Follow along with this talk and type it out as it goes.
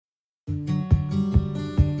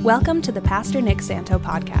Welcome to the Pastor Nick Santo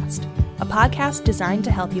podcast, a podcast designed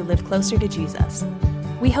to help you live closer to Jesus.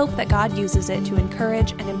 We hope that God uses it to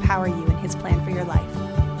encourage and empower you in his plan for your life.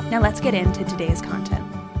 Now let's get into today's content.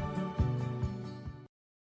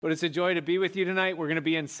 But it's a joy to be with you tonight. We're going to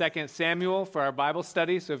be in 2 Samuel for our Bible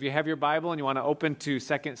study. So if you have your Bible and you want to open to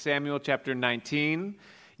 2 Samuel chapter 19,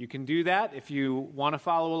 you can do that. If you want to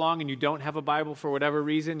follow along and you don't have a Bible for whatever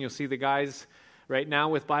reason, you'll see the guys right now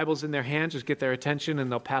with Bibles in their hands. Just get their attention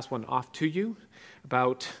and they'll pass one off to you.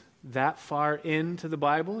 About that far into the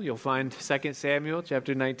Bible, you'll find 2 Samuel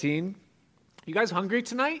chapter 19. You guys hungry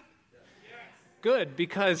tonight? Yes. Good,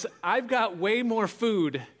 because I've got way more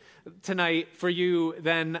food tonight for you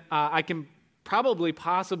than I can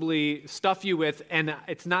possibly stuff you with, and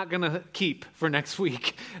it's not going to keep for next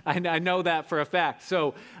week. I know that for a fact.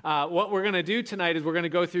 So what we're going to do tonight is we're going to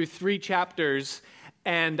go through 3 chapters,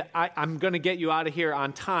 and I'm going to get you out of here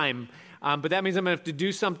on time. But that means I'm going to have to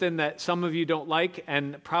do something that some of you don't like,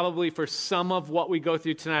 and probably for some of what we go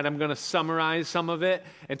through tonight, I'm going to summarize some of it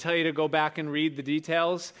and tell you to go back and read the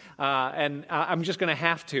details. And I'm just going to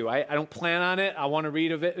have to. I don't plan on it. I want to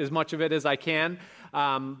read of it, as much of it as I can.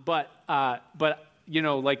 But you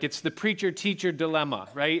know, like it's the preacher-teacher dilemma,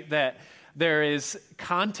 right? That there is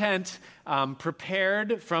content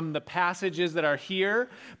prepared from the passages that are here,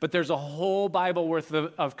 but there's a whole Bible worth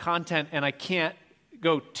of content, and I can't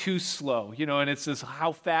go too slow, you know, and it's just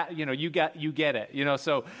how fast, you know, you get it, you know,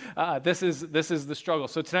 so this is the struggle.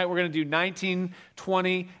 So tonight we're going to do 19,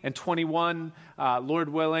 20, and 21, Lord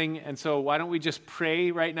willing, and so why don't we just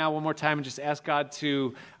pray right now one more time and just ask God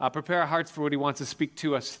to prepare our hearts for what he wants to speak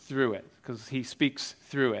to us through it, because he speaks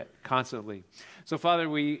through it constantly. So Father,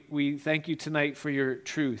 we thank you tonight for your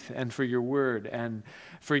truth and for your word and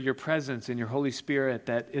for your presence and your Holy Spirit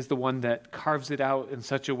that is the one that carves it out in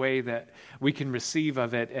such a way that we can receive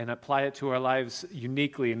of it and apply it to our lives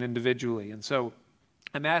uniquely and individually. And so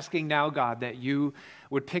I'm asking now, God, that you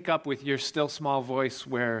would pick up with your still small voice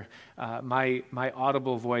where my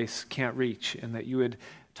audible voice can't reach, and that you would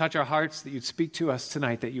touch our hearts, that you'd speak to us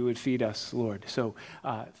tonight, that you would feed us, Lord. So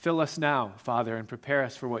fill us now, Father, and prepare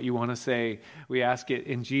us for what you want to say. We ask it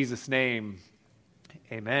in Jesus' name.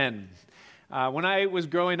 Amen. When I was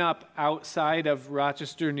growing up outside of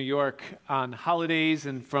Rochester, New York, on holidays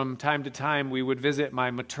and from time to time, we would visit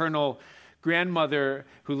my maternal grandmother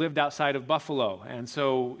who lived outside of Buffalo. And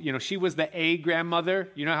so, you know, she was the A grandmother.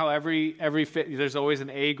 You know how there's always an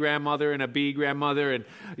A grandmother and a B grandmother, and,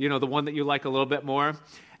 you know, the one that you like a little bit more.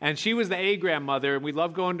 And she was the A grandmother, and we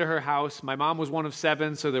loved going to her house. My mom was one of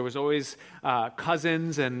 7, so there was always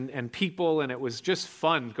cousins and people, and it was just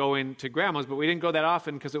fun going to grandma's, but we didn't go that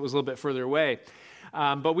often because it was a little bit further away.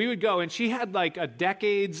 But we would go, and she had like a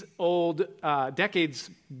decades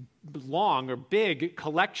long or big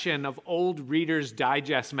collection of old Reader's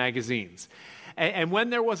Digest magazines. And when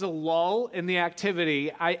there was a lull in the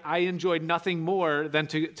activity, I enjoyed nothing more than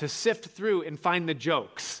to sift through and find the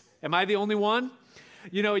jokes. Am I the only one?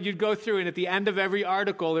 You know, you'd go through, and at the end of every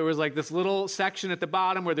article, there was like this little section at the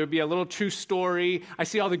bottom where there'd be a little true story. I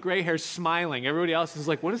see all the gray hairs smiling. Everybody else is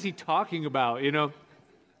like, what is he talking about, you know?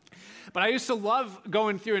 But I used to love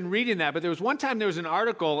going through and reading that. But there was one time there was an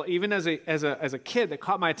article, even as a kid, that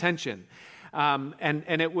caught my attention.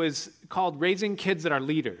 And it was called Raising Kids That Are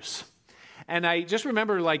Leaders. And I just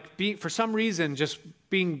remember, like, for some reason, just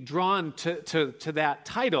being drawn to that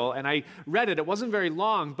title. And I read it. It wasn't very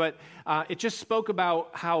long, but it just spoke about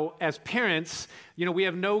how, as parents, you know, we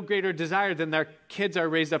have no greater desire than their kids are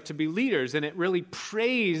raised up to be leaders. And it really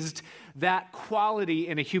praised that quality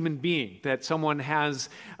in a human being, that someone has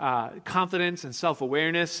confidence and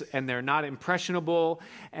self-awareness, and they're not impressionable,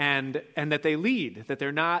 and that they lead, that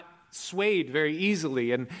they're not swayed very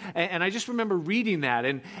easily. And I just remember reading that,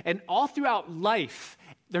 and all throughout life,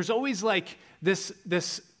 there's always like this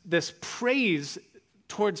praise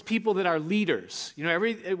towards people that are leaders. You know,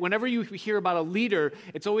 whenever you hear about a leader,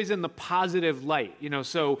 it's always in the positive light. You know,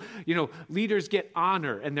 so, you know, leaders get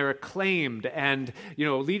honor and they're acclaimed, and, you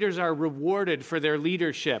know, leaders are rewarded for their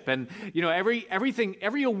leadership. And, you know, every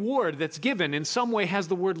award that's given in some way has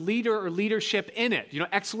the word leader or leadership in it. You know,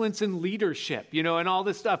 excellence in leadership, you know, and all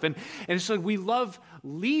this stuff. And so we love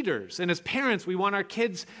leaders. And as parents, we want our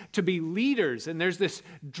kids to be leaders. And there's this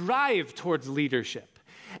drive towards leadership.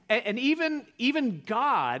 And even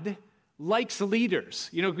God likes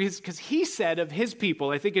leaders, because he said of his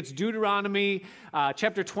people, I think it's Deuteronomy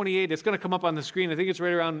chapter 28, it's going to come up on the screen, I think it's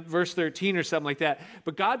right around verse 13 or something like that,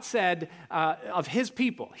 but God said of his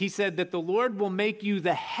people, he said that the Lord will make you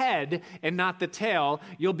the head and not the tail,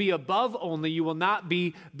 you'll be above only, you will not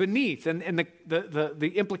be beneath, and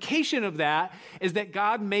the implication of that is that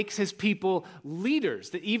God makes his people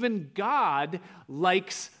leaders, that even God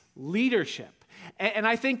likes leadership. And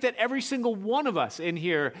I think that every single one of us in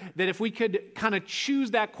here, that if we could kind of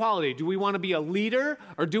choose that quality, do we want to be a leader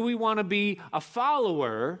or do we want to be a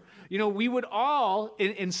follower? We would all,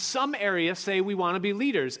 in some area, say we want to be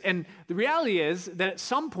leaders. And the reality is that at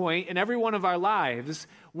some point in every one of our lives,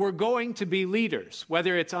 we're going to be leaders,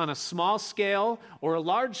 whether it's on a small scale or a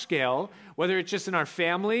large scale, whether it's just in our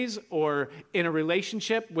families or in a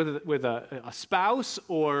relationship with a spouse,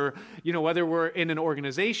 or whether we're in an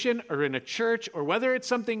organization or in a church, or whether it's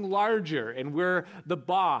something larger and we're the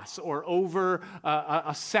boss or over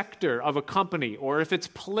a sector of a company, or if it's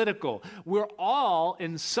political. We're all,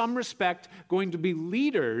 in some respect, going to be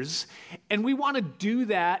leaders, and we want to do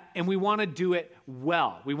that, and we want to do it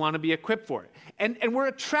well. We want to be equipped for it. And we're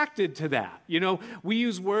attracted to that. We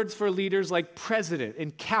use words for leaders like president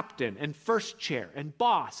and captain and first chair and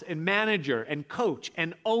boss and manager and coach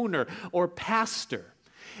and owner or pastor.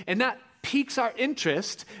 And that piques our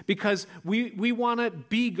interest because we want to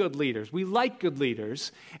be good leaders. We like good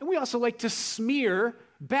leaders. And we also like to smear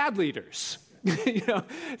bad leaders.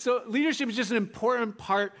 So leadership is just an important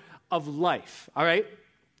part of life, all right?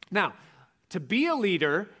 Now, to be a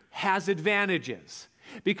leader has advantages,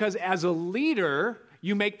 because as a leader,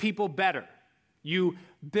 you make people better. You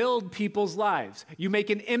build people's lives. You make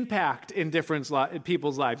an impact in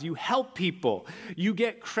people's lives. You help people. You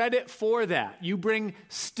get credit for that. You bring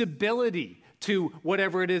stability to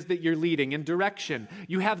whatever it is that you're leading and direction.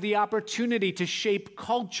 You have the opportunity to shape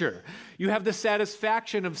culture. You have the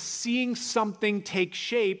satisfaction of seeing something take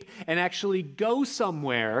shape and actually go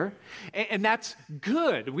somewhere, and that's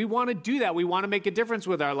good. We want to do that. We want to make a difference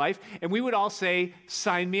with our life, and we would all say,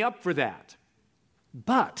 sign me up for that.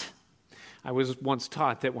 But I was once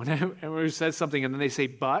taught that whenever says something and then they say,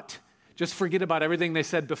 but, just forget about everything they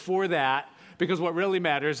said before that, because what really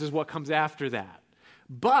matters is what comes after that.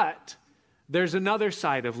 But there's another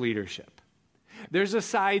side of leadership. There's a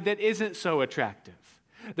side that isn't so attractive.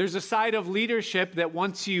 There's a side of leadership that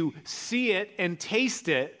once you see it and taste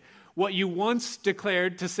it, what you once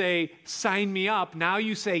declared to say, sign me up, now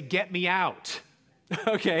you say, get me out.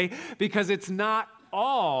 Okay? Because it's not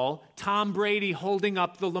all Tom Brady holding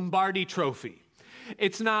up the Lombardi trophy.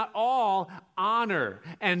 It's not all honor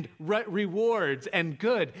and rewards and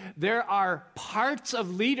good. There are parts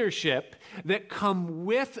of leadership that come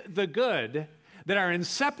with the good, that are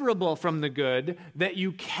inseparable from the good, that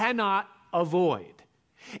you cannot avoid.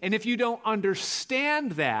 And if you don't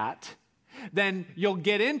understand that, then you'll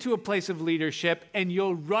get into a place of leadership and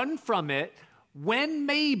you'll run from it when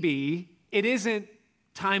maybe it isn't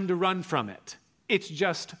time to run from it. It's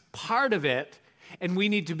just part of it, and we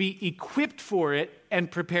need to be equipped for it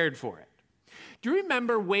and prepared for it. Do you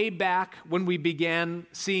remember way back when we began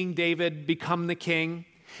seeing David become the king?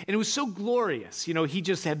 And it was so glorious. He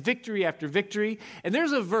just had victory after victory. And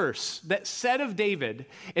there's a verse that said of David,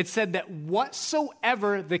 it said that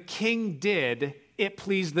whatsoever the king did, it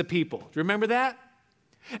pleased the people. Do you remember that?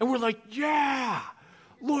 And we're like, yeah,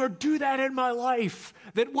 Lord, do that in my life,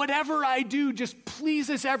 that whatever I do just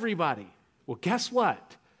pleases everybody. Well, guess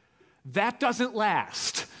what? That doesn't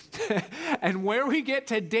last. And where we get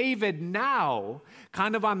to David now,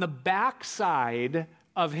 kind of on the backside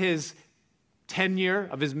of his tenure,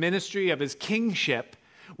 of his ministry, of his kingship,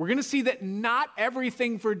 we're going to see that not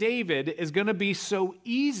everything for David is going to be so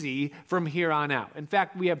easy from here on out. In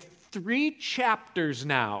fact, we have 3 chapters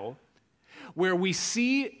now where we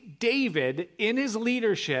see David in his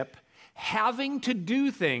leadership having to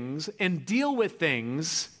do things and deal with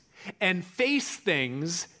things and face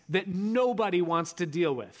things that nobody wants to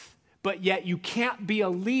deal with. But yet you can't be a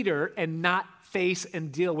leader and not face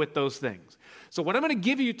and deal with those things. So what I'm going to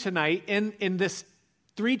give you tonight in this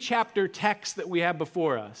 3-chapter text that we have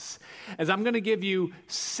before us is I'm going to give you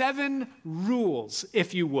 7 rules,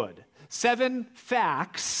 if you would. 7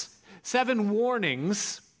 facts, 7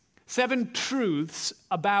 warnings, 7 truths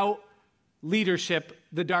about leadership,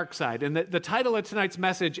 the dark side. And the title of tonight's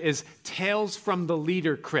message is Tales from the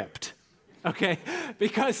Leader Crypt. Okay?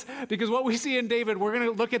 Because what we see in David, we're going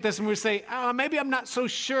to look at this and we say, maybe I'm not so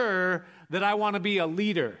sure that I want to be a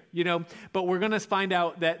leader, but we're going to find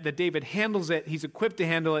out that David handles it. He's equipped to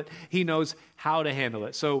handle it. He knows how to handle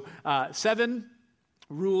it. So 7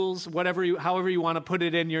 rules, however you want to put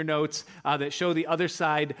it in your notes, that show the other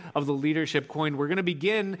side of the leadership coin. We're going to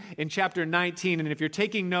begin in chapter 19, and if you're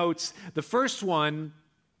taking notes, the first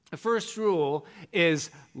rule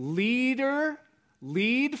is leader,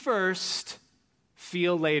 lead first,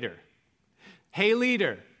 feel later. Hey,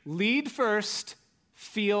 leader, lead first,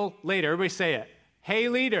 feel later. Everybody say it. Hey,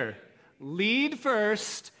 leader, lead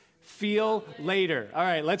first, feel later. All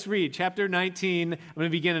right, let's read chapter 19. I'm going to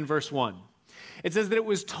begin in verse 1. It says that it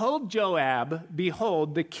was told Joab,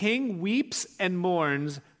 behold, the king weeps and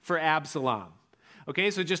mourns for Absalom. Okay,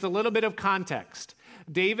 so just a little bit of context.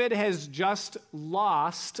 David has just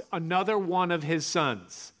lost another one of his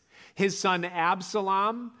sons. His son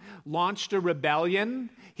Absalom launched a rebellion.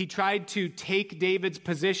 He tried to take David's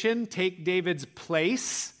position, take David's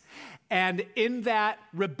place. And in that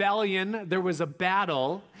rebellion, there was a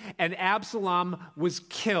battle, and Absalom was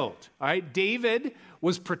killed. All right, David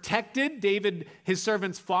was protected. David, his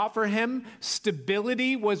servants fought for him.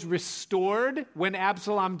 Stability was restored when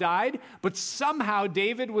Absalom died. But somehow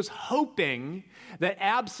David was hoping that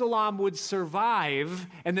Absalom would survive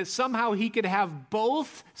and that somehow he could have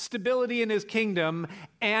both stability in his kingdom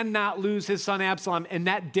and not lose his son Absalom. And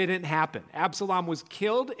that didn't happen. Absalom was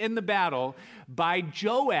killed in the battle by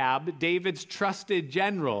Joab, David's trusted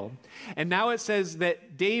general. And now it says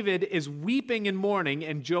that David is weeping and mourning,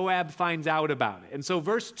 and Joab finds out about it. And so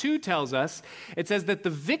verse 2 tells us, it says that the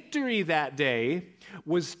victory that day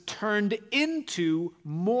was turned into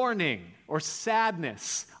mourning or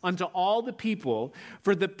sadness unto all the people,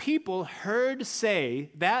 for the people heard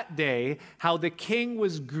say that day how the king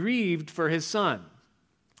was grieved for his son.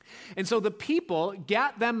 And so the people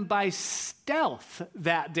got them by stealth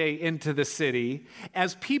that day into the city,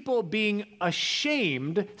 as people being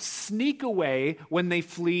ashamed sneak away when they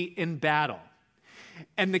flee in battle.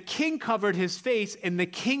 And the king covered his face, and the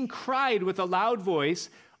king cried with a loud voice,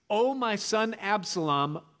 "O my son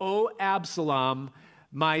Absalom, O Absalom,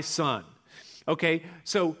 my son." Okay,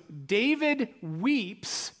 so David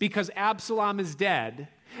weeps because Absalom is dead,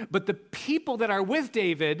 but the people that are with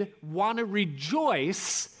David want to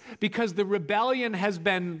rejoice because the rebellion has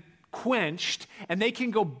been quenched and they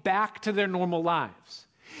can go back to their normal lives.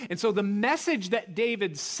 And so the message that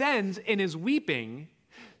David sends in his weeping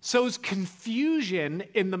sows confusion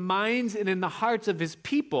in the minds and in the hearts of his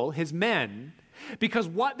people, his men, because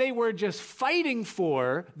what they were just fighting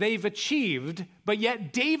for, they've achieved, but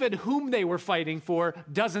yet David, whom they were fighting for,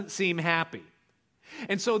 doesn't seem happy.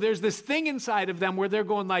 And so there's this thing inside of them where they're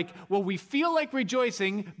going like, well, we feel like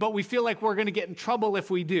rejoicing, but we feel like we're going to get in trouble if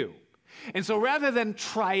we do. And so rather than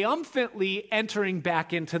triumphantly entering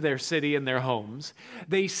back into their city and their homes,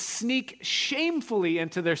 they sneak shamefully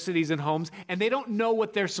into their cities and homes, and they don't know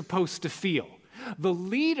what they're supposed to feel. The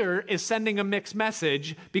leader is sending a mixed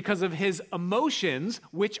message because of his emotions,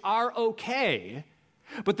 which are okay,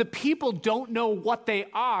 but the people don't know what they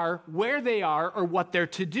are, where they are, or what they're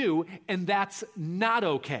to do, and that's not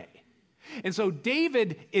okay. And so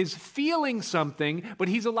David is feeling something, but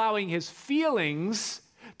he's allowing his feelings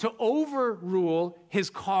to overrule his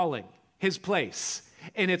calling, his place,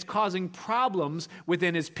 and it's causing problems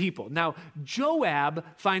within his people. Now, Joab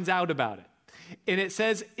finds out about it, and it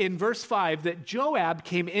says in verse 5 that Joab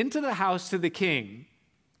came into the house to the king,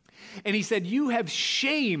 and he said, "You have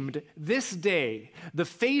shamed this day the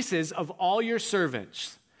faces of all your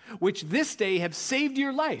servants, which this day have saved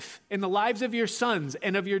your life and the lives of your sons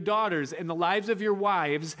and of your daughters and the lives of your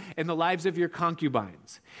wives and the lives of your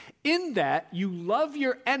concubines, in that you love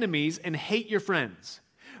your enemies and hate your friends.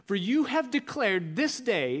 For you have declared this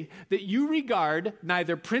day that you regard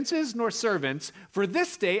neither princes nor servants. For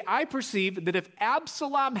this day I perceive that if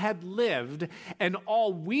Absalom had lived and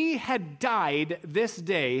all we had died this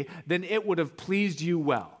day, then it would have pleased you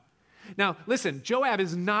well." Now, listen, Joab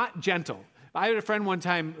is not gentle. I had a friend one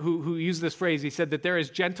time who used this phrase. He said that they're as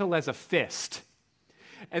gentle as a fist.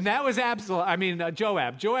 And that was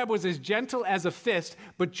Joab. Joab was as gentle as a fist,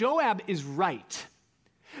 but Joab is right.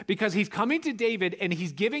 Because he's coming to David and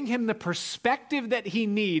he's giving him the perspective that he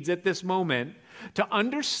needs at this moment to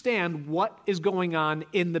understand what is going on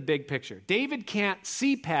in the big picture. David can't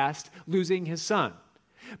see past losing his son.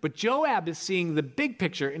 But Joab is seeing the big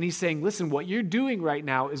picture and he's saying, listen, what you're doing right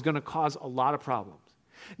now is going to cause a lot of problems.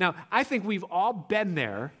 Now, I think we've all been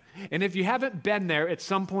there, and if you haven't been there, at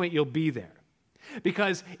some point you'll be there.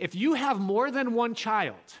 Because if you have more than one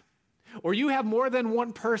child, or you have more than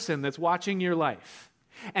one person that's watching your life,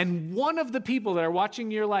 and one of the people that are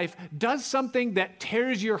watching your life does something that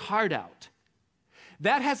tears your heart out,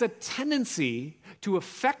 that has a tendency to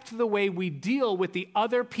affect the way we deal with the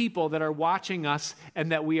other people that are watching us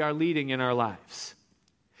and that we are leading in our lives.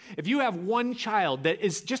 if you have one child that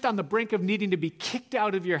is just on the brink of needing to be kicked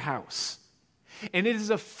out of your house, and it is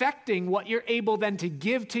affecting what you're able then to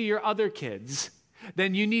give to your other kids,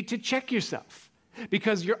 then you need to check yourself,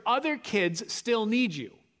 because your other kids still need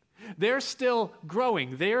you. They're still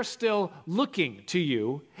growing. They're still looking to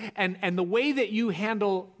you. And the way that you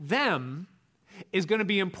handle them is going to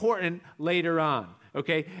be important later on.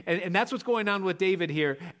 Okay? And that's what's going on with David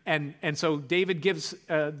here. And so David gets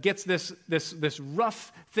this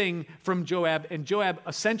rough thing from Joab. And Joab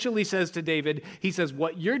essentially says to David, he says,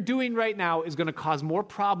 what you're doing right now is going to cause more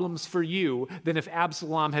problems for you than if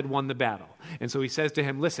Absalom had won the battle. And so he says to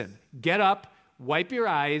him, listen, get up, wipe your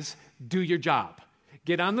eyes, do your job.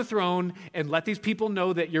 Get on the throne and let these people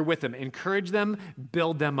know that you're with them. Encourage them,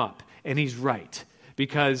 build them up. And he's right,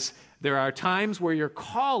 because there are times where your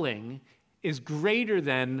calling is greater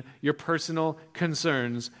than your personal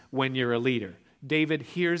concerns when you're a leader. David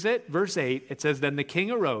hears it. Verse 8, it says, then the king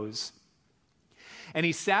arose, and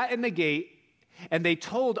he sat in the gate, and they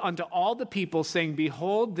told unto all the people, saying,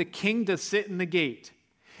 behold, the king doth sit in the gate.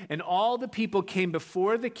 And all the people came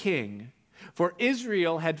before the king, for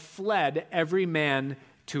Israel had fled every man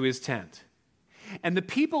to his tent. And the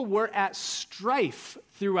people were at strife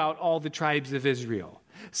throughout all the tribes of Israel,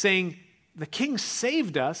 saying, the king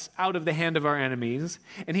saved us out of the hand of our enemies,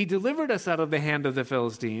 and he delivered us out of the hand of the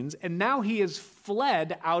Philistines, and now he is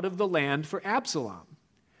fled out of the land for Absalom.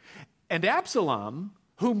 And Absalom,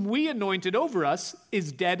 whom we anointed over us,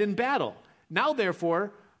 is dead in battle. Now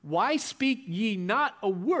therefore, why speak ye not a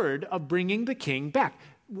word of bringing the king back?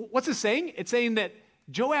 What's it saying? It's saying that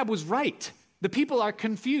Joab was right. The people are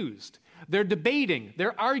confused. They're debating.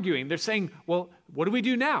 They're arguing. They're saying, well, what do we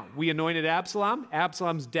do now? We anointed Absalom.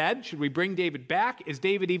 Absalom's dead. Should we bring David back? Is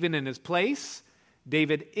David even in his place?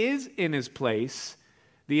 David is in his place.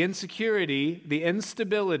 The insecurity, the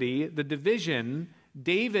instability, the division,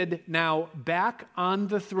 David now back on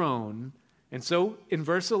the throne. And so in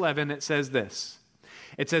verse 11, it says this.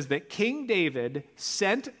 It says that King David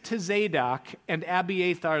sent to Zadok and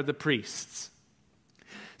Abiathar the priests,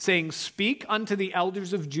 saying, speak unto the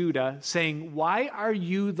elders of Judah, saying, why are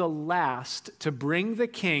you the last to bring the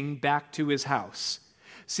king back to his house,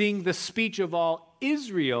 seeing the speech of all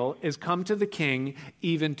Israel is come to the king,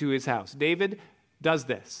 even to his house? David does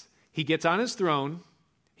this. He gets on his throne.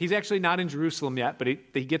 He's actually not in Jerusalem yet, but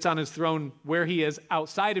he gets on his throne where he is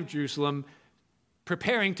outside of Jerusalem,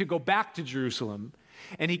 preparing to go back to Jerusalem.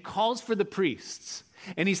 And he calls for the priests.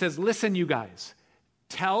 And he says, listen, you guys,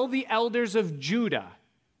 tell the elders of Judah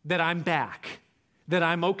that I'm back, that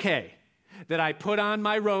I'm okay, that I put on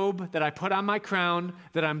my robe, that I put on my crown,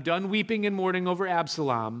 that I'm done weeping and mourning over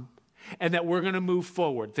Absalom, and that we're going to move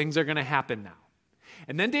forward. Things are going to happen now.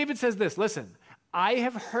 And then David says this, listen, I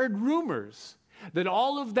have heard rumors that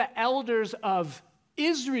all of the elders of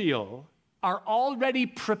Israel are already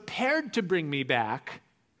prepared to bring me back.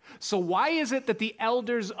 So why is it that the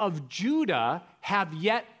elders of Judah have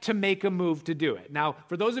yet to make a move to do it? Now,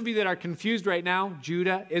 for those of you that are confused right now,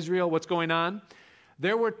 Judah, Israel, what's going on?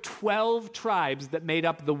 There were 12 tribes that made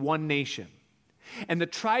up the one nation. And the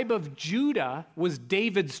tribe of Judah was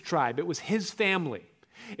David's tribe. It was his family.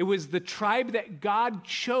 It was the tribe that God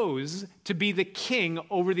chose to be the king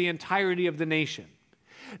over the entirety of the nation.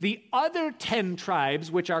 The other 10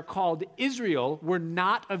 tribes, which are called Israel, were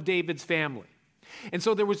not of David's family. And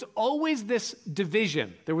so there was always this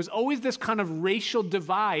division. There was always this kind of racial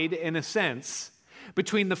divide, in a sense,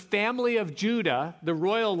 between the family of Judah, the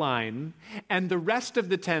royal line, and the rest of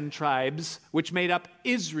the 10 tribes, which made up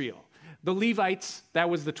Israel. The Levites, that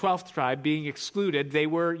was the 12th tribe, being excluded, they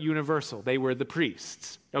were universal. They were the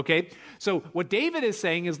priests, okay? So what David is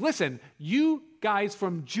saying is, listen, you guys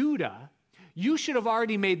from Judah, you should have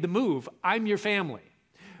already made the move. I'm your family.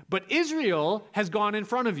 But Israel has gone in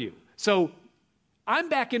front of you. So I'm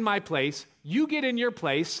back in my place, you get in your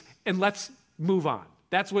place, and let's move on.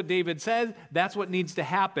 That's what David says. That's what needs to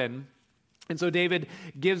happen. And so David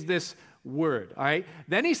gives this word, all right?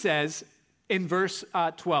 Then he says in verse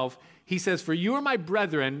 12, he says, for you are my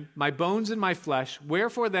brethren, my bones and my flesh,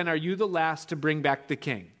 wherefore then are you the last to bring back the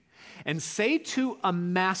king? And say to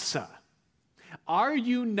Amasa, are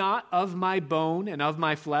you not of my bone and of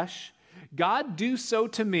my flesh? God do so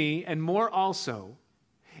to me, and more also,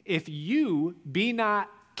 if you be not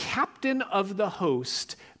captain of the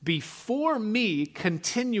host before me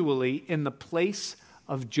continually in the place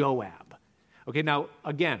of Joab. Okay, now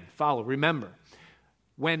again, follow, remember,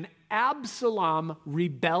 when Absalom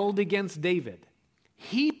rebelled against David,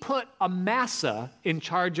 he put Amasa in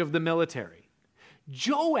charge of the military.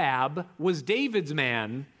 Joab was David's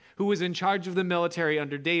man who was in charge of the military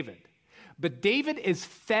under David. But David is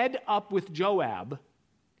fed up with Joab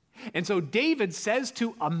And so David says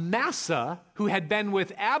to Amasa, who had been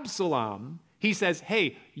with Absalom, he says,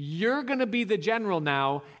 hey, you're going to be the general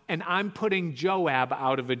now, and I'm putting Joab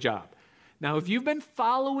out of a job. Now, if you've been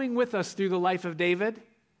following with us through the life of David,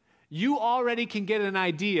 you already can get an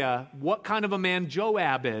idea what kind of a man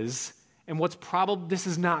Joab is and what's probably, this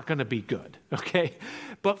is not going to be good, okay?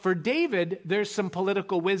 But for David, there's some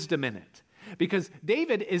political wisdom in it. Because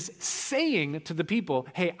David is saying to the people,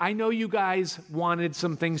 hey, I know you guys wanted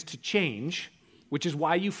some things to change, which is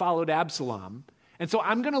why you followed Absalom, and so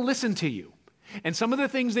I'm going to listen to you. And some of the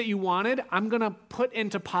things that you wanted, I'm going to put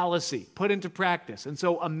into policy, put into practice. And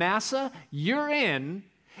so Amasa, you're in,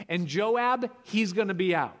 and Joab, he's going to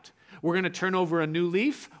be out. We're going to turn over a new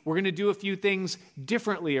leaf. We're going to do a few things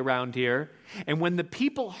differently around here. And when the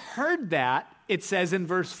people heard that, it says in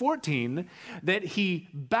verse 14 that he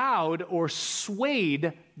bowed or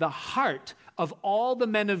swayed the heart of all the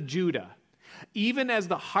men of Judah, even as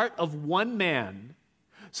the heart of one man,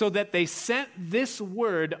 so that they sent this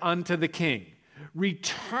word unto the king.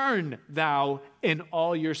 Return thou and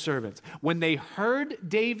all your servants. When they heard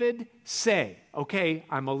David say, okay,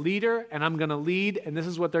 I'm a leader and I'm going to lead, and this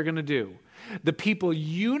is what they're going to do, the people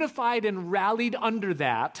unified and rallied under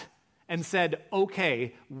that and said,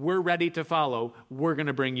 okay, we're ready to follow. We're going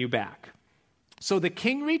to bring you back. So the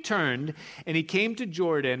king returned, and he came to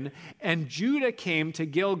Jordan, and Judah came to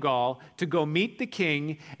Gilgal to go meet the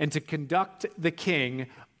king and to conduct the king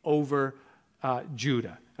over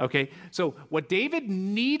Judah. Okay, so what David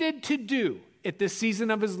needed to do at this season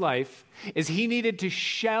of his life is he needed to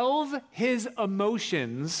shelve his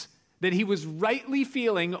emotions that he was rightly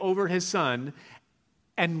feeling over his son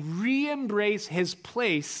and re-embrace his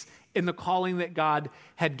place in the calling that God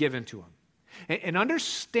had given to him. And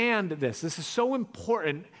understand this is so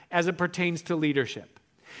important as it pertains to leadership,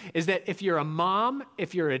 is that if you're a mom,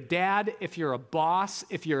 if you're a dad, if you're a boss,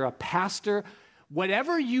 if you're a pastor,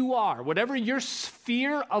 whatever you are, whatever your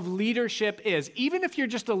sphere of leadership is, even if you're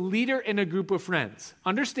just a leader in a group of friends,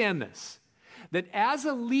 understand this, that as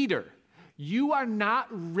a leader, you are not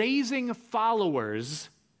raising followers,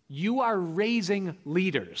 you are raising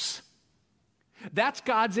leaders. That's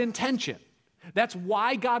God's intention. That's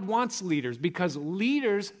why God wants leaders, because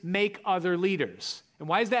leaders make other leaders. And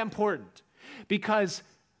why is that important? Because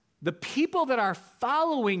the people that are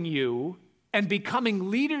following you and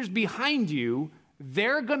becoming leaders behind you,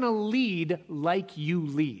 they're going to lead like you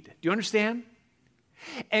lead. Do you understand?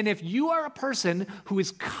 And if you are a person who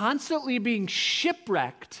is constantly being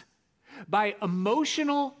shipwrecked by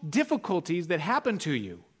emotional difficulties that happen to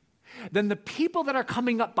you, then the people that are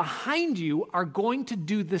coming up behind you are going to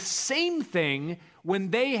do the same thing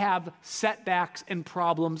when they have setbacks and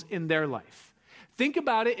problems in their life. Think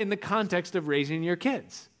about it in the context of raising your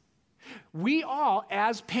kids. We all,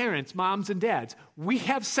 as parents, moms and dads, we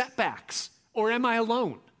have setbacks. Or am I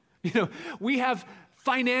alone? We have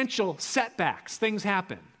financial setbacks. Things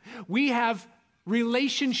happen. We have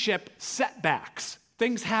relationship setbacks.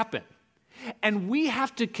 Things happen. And we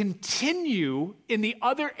have to continue in the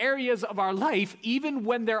other areas of our life, even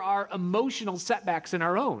when there are emotional setbacks in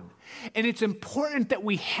our own. And it's important that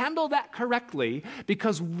we handle that correctly,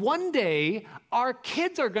 because one day our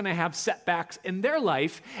kids are going to have setbacks in their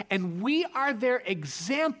life, and we are their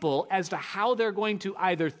example as to how they're going to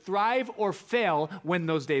either thrive or fail when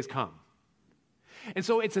those days come. And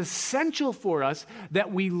so it's essential for us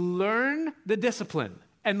that we learn the discipline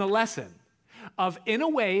and the lesson of, in a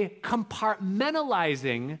way,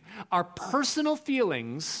 compartmentalizing our personal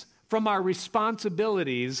feelings from our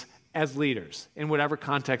responsibilities as leaders, in whatever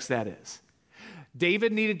context that is.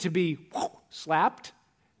 David needed to be slapped,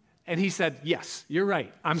 and he said, yes, you're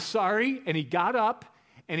right, I'm sorry, and he got up,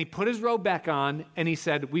 and he put his robe back on, and he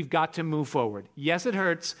said, we've got to move forward. Yes, it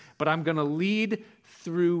hurts, but I'm going to lead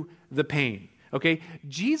through the pain, okay?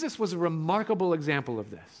 Jesus was a remarkable example of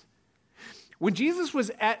this. When Jesus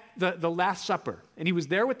was at the Last Supper, and he was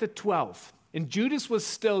there with the 12, and Judas was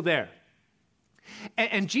still there,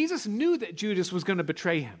 and Jesus knew that Judas was going to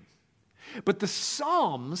betray him. But the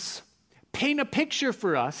Psalms paint a picture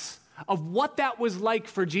for us of what that was like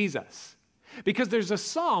for Jesus. Because there's a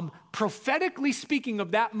psalm prophetically speaking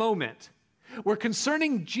of that moment, where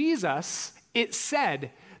concerning Jesus, it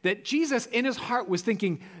said that Jesus in his heart was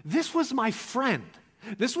thinking, this was my friend.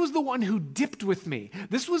 This was the one who dipped with me.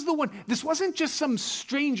 This wasn't just some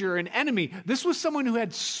stranger, an enemy. This was someone who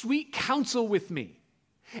had sweet counsel with me.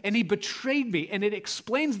 And he betrayed me, and it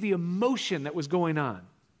explains the emotion that was going on.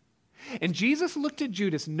 And Jesus looked at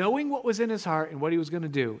Judas, knowing what was in his heart and what he was going to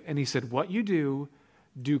do, and he said, what you do,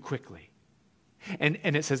 do quickly. And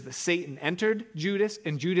it says that Satan entered Judas,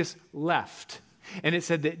 and Judas left. And it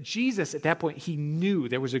said that Jesus, at that point, he knew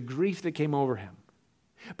there was a grief that came over him.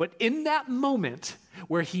 But in that moment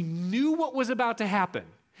where he knew what was about to happen,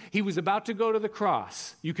 he was about to go to the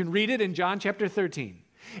cross. You can read it in John chapter 13.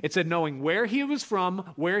 It said knowing where he was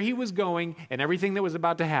from, where he was going, and everything that was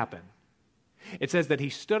about to happen. It says that he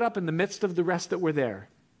stood up in the midst of the rest that were there,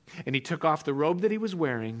 and he took off the robe that he was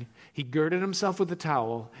wearing, he girded himself with a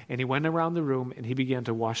towel, and he went around the room and he began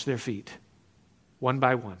to wash their feet, one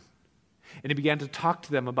by one. And he began to talk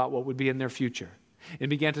to them about what would be in their future.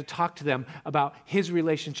 And began to talk to them about his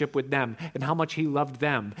relationship with them and how much he loved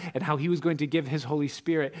them and how he was going to give his Holy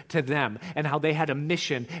Spirit to them and how they had a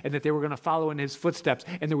mission and that they were going to follow in his footsteps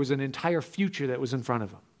and there was an entire future that was in front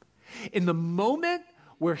of him. In the moment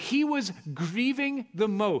where he was grieving the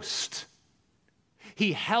most,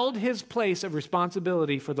 he held his place of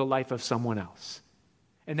responsibility for the life of someone else.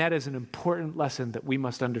 And that is an important lesson that we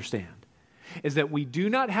must understand, is that we do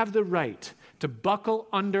not have the right to buckle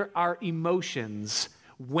under our emotions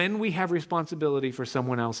when we have responsibility for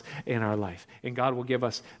someone else in our life. And God will give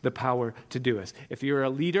us the power to do it. If you're a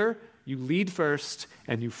leader, you lead first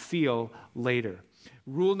and you feel later.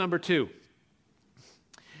 Rule number 2.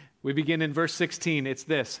 We begin in verse 16. It's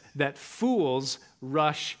this, that fools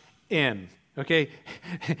rush in. Okay?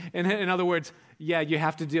 In other words, yeah, you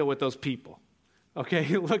have to deal with those people. Okay?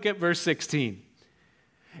 Look at verse 16.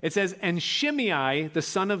 It says, and Shimei, the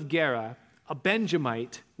son of Gera, a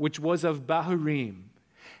Benjamite, which was of Bahurim,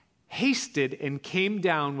 hasted and came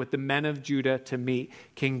down with the men of Judah to meet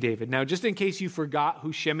King David. Now, just in case you forgot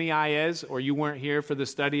who Shimei is, or you weren't here for the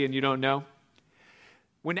study and you don't know,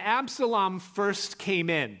 when Absalom first came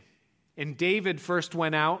in and David first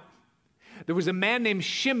went out, there was a man named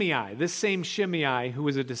Shimei, this same Shimei, who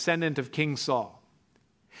was a descendant of King Saul.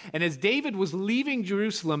 And as David was leaving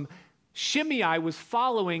Jerusalem, Shimei was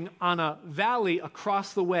following on a valley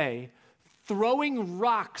across the way, throwing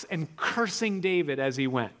rocks and cursing David as he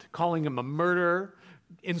went, calling him a murderer,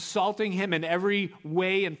 insulting him in every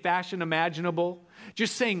way and fashion imaginable,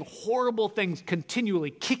 just saying horrible things continually,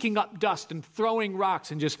 kicking up dust and throwing rocks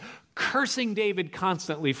and just cursing David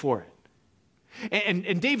constantly for it.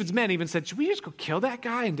 And David's men even said, should we just go kill that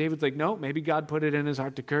guy? And David's like, no, maybe God put it in his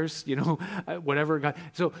heart to curse, whatever God.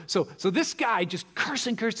 So this guy just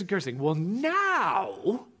cursing. Well,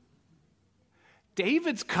 now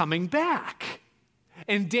David's coming back.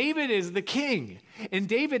 And David is the king. And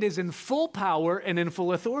David is in full power and in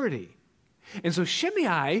full authority. And so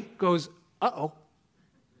Shimei goes, uh-oh,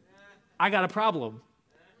 I got a problem.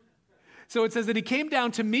 So it says that he came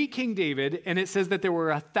down to meet King David, and it says that there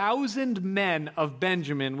were 1,000 men of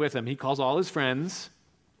Benjamin with him. He calls all his friends.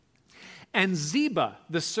 And Ziba,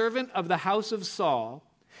 the servant of the house of Saul,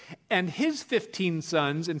 and his 15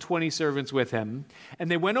 sons and 20 servants with him, and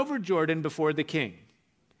they went over Jordan before the king.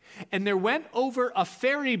 And there went over a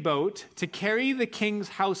ferry boat to carry the king's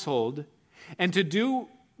household and to do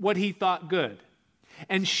what he thought good.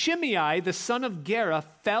 And Shimei, the son of Gera,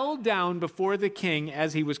 fell down before the king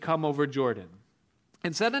as he was come over Jordan,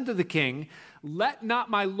 and said unto the king, let not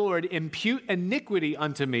my lord impute iniquity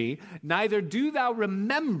unto me, neither do thou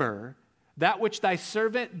remember that which thy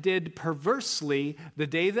servant did perversely the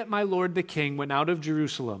day that my lord the king went out of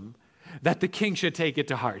Jerusalem, that the king should take it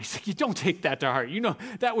to heart. He's like, you don't take that to heart.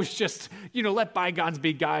 That was just, let bygones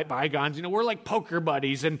be bygones. We're like poker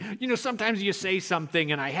buddies. And, sometimes you say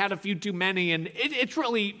something and I had a few too many and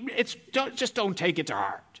just don't take it to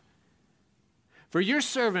heart. For your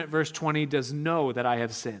servant, verse 20, does know that I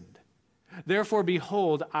have sinned. Therefore,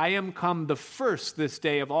 behold, I am come the first this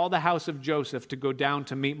day of all the house of Joseph to go down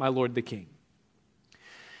to meet my lord the king.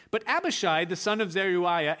 But Abishai, the son of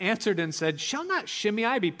Zeruiah, answered and said, shall not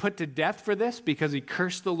Shimei be put to death for this, because he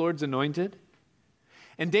cursed the Lord's anointed?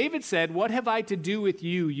 And David said, what have I to do with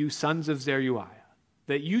you, you sons of Zeruiah,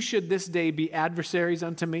 that you should this day be adversaries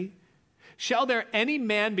unto me? Shall there any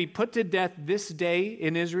man be put to death this day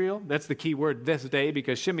in Israel? That's the key word, this day,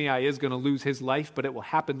 because Shimei is going to lose his life, but it will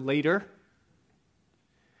happen later.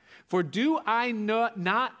 For do not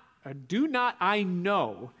I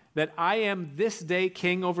know that I am this day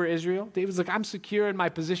king over Israel? David's like, I'm secure in my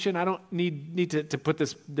position. I don't need to put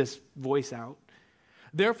this voice out.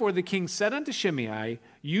 Therefore the king said unto Shimei,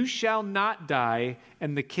 you shall not die,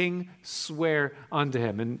 and the king sware unto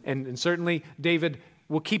him. And certainly David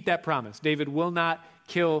will keep that promise. David will not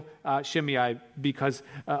kill Shimei because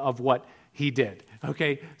of what he did.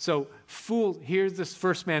 Okay, so fool, here's this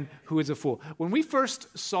first man who is a fool. When we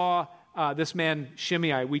first saw this man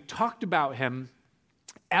Shimei, we talked about him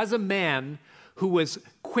as a man who was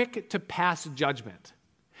quick to pass judgment.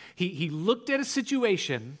 He looked at a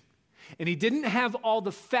situation, and he didn't have all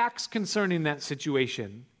the facts concerning that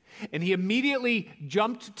situation. And he immediately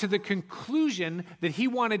jumped to the conclusion that he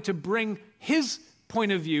wanted to bring his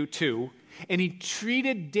point of view to, and he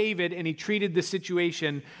treated David and he treated the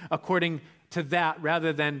situation according to that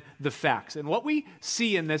rather than the facts. And what we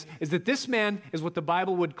see in this is that this man is what the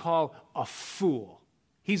Bible would call a fool.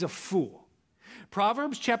 He's a fool.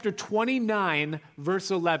 Proverbs chapter 29,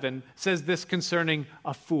 verse 11 says this concerning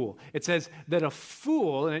a fool. It says that a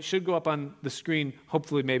fool, and it should go up on the screen,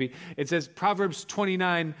 hopefully maybe. It says Proverbs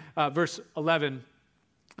 29, verse 11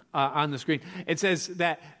 on the screen. It says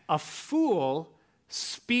that a fool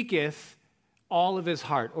speaketh all of his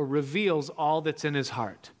heart, or reveals all that's in his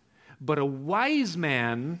heart. But a wise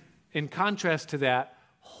man, in contrast to that,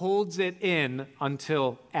 holds it in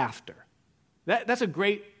until after. That's a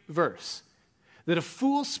great verse. That a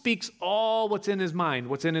fool speaks all what's in his mind,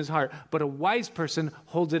 what's in his heart, but a wise person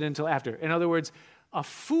holds it until after. In other words, a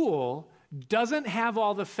fool doesn't have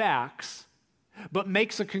all the facts, but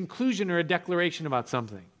makes a conclusion or a declaration about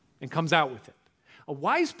something and comes out with it. A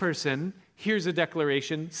wise person hears a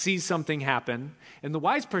declaration, sees something happen, and the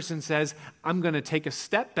wise person says, I'm going to take a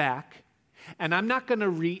step back, and I'm not going to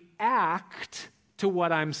react to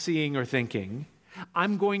what I'm seeing or thinking.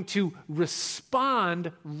 I'm going to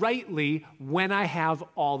respond rightly when I have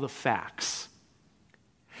all the facts.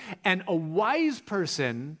 And a wise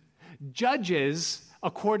person judges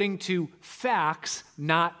according to facts,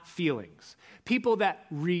 not feelings. People that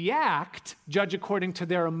react judge according to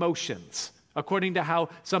their emotions, according to how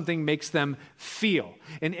something makes them feel.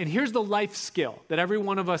 And here's the life skill that every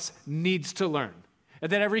one of us needs to learn,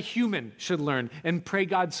 and that every human should learn, and pray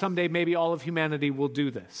God someday maybe all of humanity will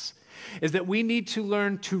do this, is that we need to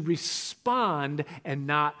learn to respond and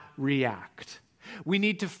not react. We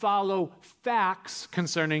need to follow facts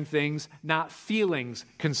concerning things, not feelings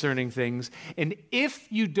concerning things. And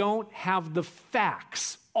if you don't have the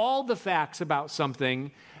facts, all the facts about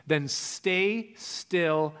something, then stay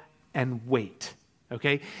still and wait,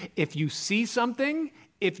 okay? If you see something,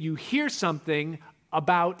 if you hear something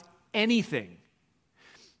about anything,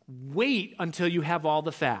 wait until you have all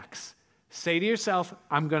the facts. Say to yourself,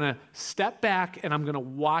 I'm going to step back and I'm going to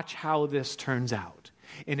watch how this turns out.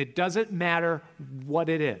 And it doesn't matter what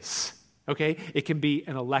it is, okay? It can be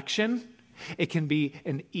an election. It can be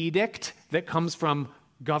an edict that comes from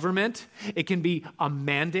government. It can be a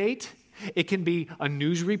mandate. It can be a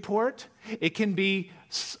news report. It can be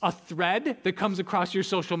a thread that comes across your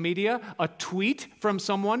social media, a tweet from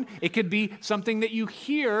someone. It could be something that you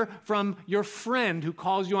hear from your friend who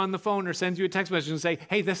calls you on the phone or sends you a text message and say,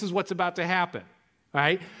 hey, this is what's about to happen, all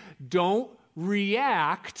right? Don't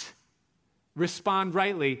react. Respond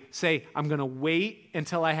rightly. Say, I'm going to wait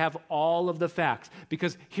until I have all of the facts.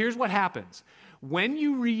 Because here's what happens. When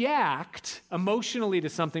you react emotionally to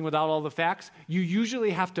something without all the facts, you usually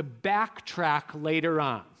have to backtrack later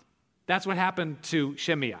on. That's what happened to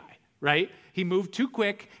Shimei, right? He moved too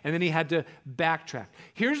quick, and then he had to backtrack.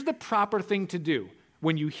 Here's the proper thing to do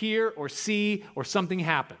when you hear or see or something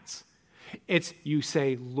happens. It's you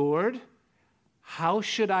say, Lord, how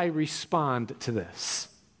should I respond to this?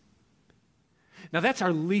 Now, that's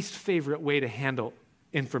our least favorite way to handle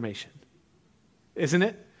information, isn't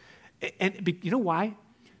it? And you know why?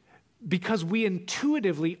 Because we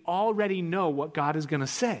intuitively already know what God is going to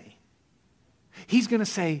say. He's going to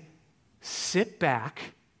say, sit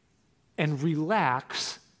back and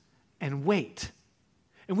relax and wait.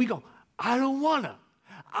 And we go, I don't want to.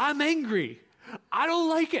 I'm angry. I don't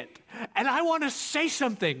like it. And I want to say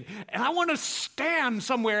something. And I want to stand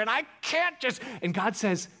somewhere. And I can't just. And God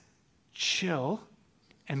says, chill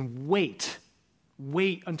and wait.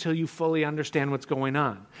 Wait until you fully understand what's going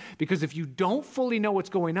on. Because if you don't fully know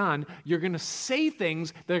what's going on, you're going to say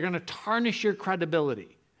things that are going to tarnish your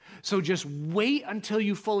credibility. So just wait until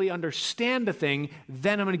you fully understand the thing,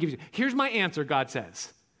 then I'm going to give you. Here's my answer, God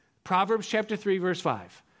says. Proverbs chapter 3, verse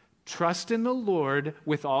 5. Trust in the Lord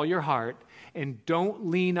with all your heart and don't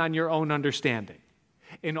lean on your own understanding.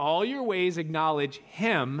 In all your ways acknowledge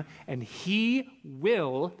him and he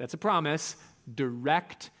will, that's a promise,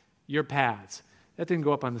 direct your paths. That didn't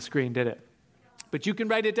go up on the screen, did it? But you can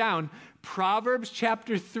write it down. Proverbs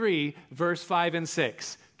chapter 3, verse 5 and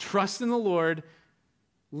 6. Trust in the Lord,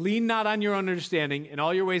 lean not on your own understanding, in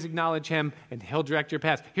all your ways acknowledge him, and he'll direct your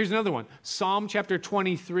paths. Here's another one. Psalm chapter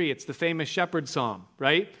 23. It's the famous shepherd psalm,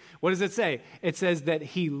 right? What does it say? It says that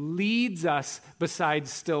he leads us beside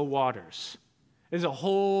still waters. There's a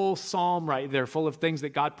whole psalm right there full of things that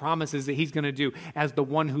God promises that he's going to do as the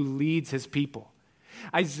one who leads his people.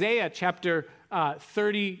 Isaiah chapter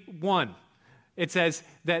 31, it says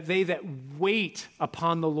that they that wait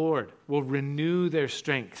upon the Lord will renew their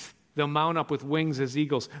strength. They'll mount up with wings as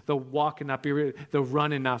eagles. They'll walk and not be weary. They'll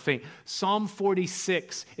run and not faint. Psalm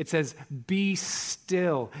 46, it says, be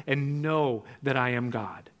still and know that I am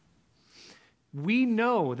God. We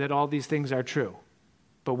know that all these things are true,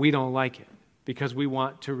 but we don't like it because we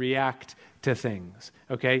want to react to things,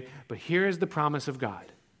 okay? But here is the promise of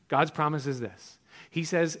God. God's promise is this. He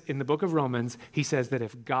says in the book of Romans, he says that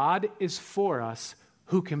if God is for us,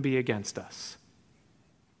 who can be against us?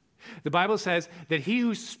 The Bible says that he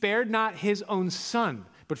who spared not his own son,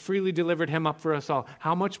 but freely delivered him up for us all,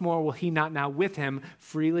 how much more will he not now with him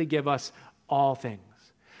freely give us all things?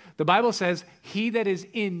 The Bible says he that is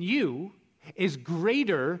in you is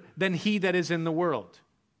greater than he that is in the world.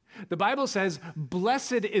 The Bible says,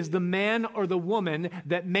 blessed is the man or the woman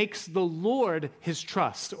that makes the Lord his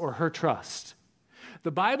trust or her trust.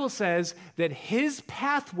 The Bible says that his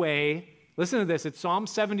pathway, listen to this, it's Psalm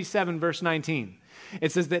 77, verse 19.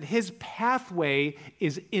 It says that his pathway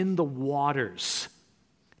is in the waters.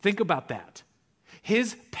 Think about that.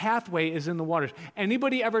 His pathway is in the waters.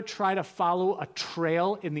 Anybody ever try to follow a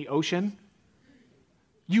trail in the ocean?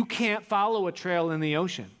 You can't follow a trail in the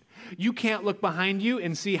ocean. You can't look behind you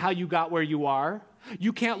and see how you got where you are.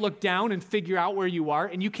 You can't look down and figure out where you are,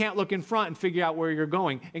 and you can't look in front and figure out where you're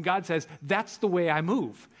going. And God says, that's the way I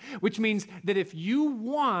move, which means that if you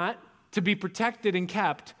want to be protected and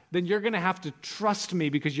kept, then you're going to have to trust me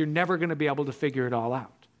because you're never going to be able to figure it all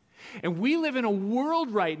out. And we live in a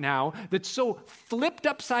world right now that's so flipped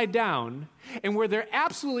upside down and where there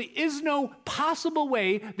absolutely is no possible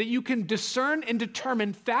way that you can discern and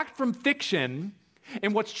determine fact from fiction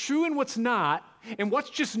and what's true and what's not, and what's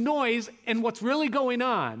just noise and what's really going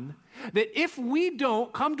on, that if we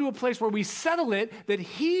don't come to a place where we settle it, that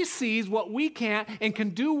he sees what we can't and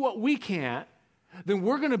can do what we can't, then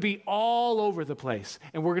we're going to be all over the place,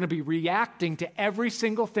 and we're going to be reacting to every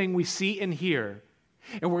single thing we see and hear,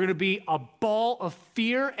 and we're going to be a ball of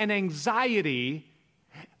fear and anxiety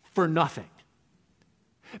for nothing.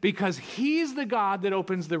 Because he's the God that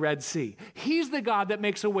opens the Red Sea. He's the God that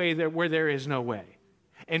makes a way there where there is no way.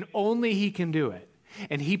 And only he can do it.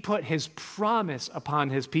 And he put his promise upon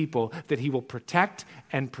his people that he will protect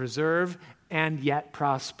and preserve and yet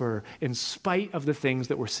prosper in spite of the things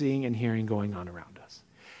that we're seeing and hearing going on around us.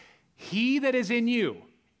 He that is in you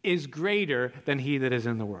is greater than he that is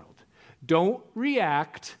in the world. Don't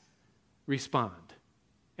react, respond.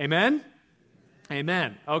 Amen?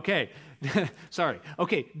 Amen. Okay. Sorry.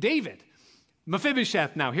 Okay, David.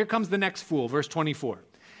 Mephibosheth now. Here comes the next fool, verse 24.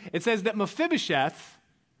 It says that Mephibosheth,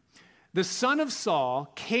 the son of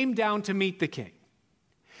Saul, came down to meet the king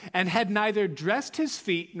and had neither dressed his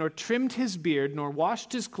feet nor trimmed his beard nor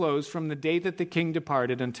washed his clothes from the day that the king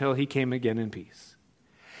departed until he came again in peace.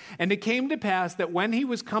 And it came to pass that when he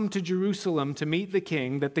was come to Jerusalem to meet the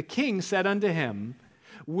king, that the king said unto him,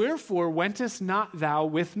 wherefore wentest not thou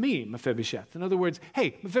with me, Mephibosheth? In other words,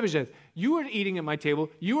 hey, Mephibosheth, you were eating at my table,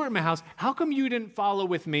 you were at my house, how come you didn't follow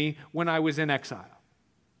with me when I was in exile?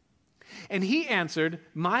 And he answered,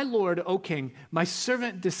 my lord, O king, my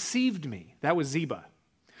servant deceived me. That was Ziba.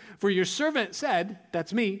 For your servant said,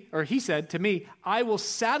 that's me, or he said to me, I will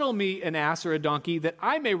saddle me an ass or a donkey that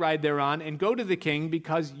I may ride thereon and go to the king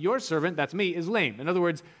because your servant, that's me, is lame. In other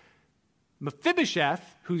words,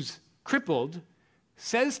 Mephibosheth, who's crippled,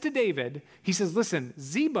 says to David, he says, listen,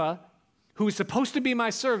 Ziba, who is supposed to be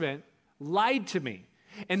my servant, lied to me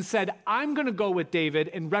and said, I'm going to go with David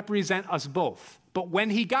and represent us both. But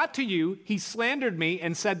when he got to you, he slandered me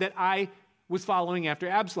and said that I was following after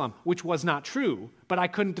Absalom, which was not true, but I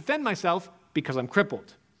couldn't defend myself because I'm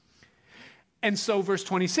crippled. And so verse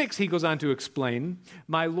 26, he goes on to explain,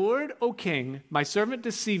 my lord, O king, my servant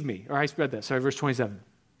deceived me. Or I spread that, sorry, verse 27.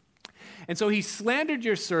 And so he slandered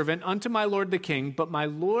your servant unto my lord the king, but my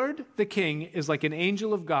lord the king is like an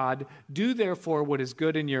angel of God. Do therefore what is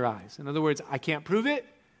good in your eyes. In other words, I can't prove it,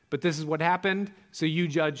 but this is what happened, so you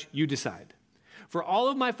judge, you decide. For all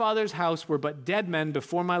of my father's house were but dead men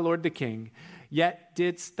before my lord the king, yet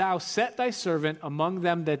didst thou set thy servant among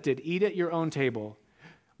them that did eat at your own table.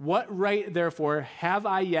 What right, therefore, have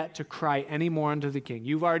I yet to cry any more unto the king?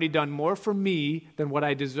 You've already done more for me than what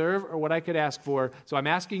I deserve or what I could ask for, so I'm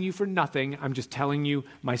asking you for nothing. I'm just telling you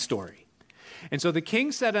my story. And so the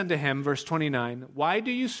king said unto him, verse 29, why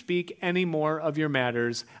do you speak any more of your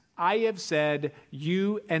matters? I have said,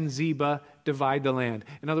 you and Ziba divide the land.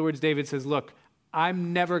 In other words, David says, look,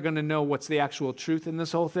 I'm never going to know what's the actual truth in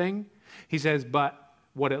this whole thing. He says, but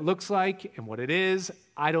what it looks like and what it is,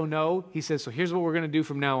 I don't know. He says, so here's what we're going to do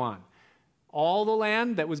from now on. All the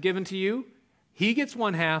land that was given to you, he gets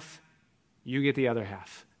one half, you get the other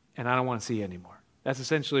half. And I don't want to see you anymore. That's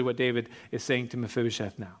essentially what David is saying to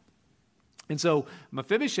Mephibosheth now. And so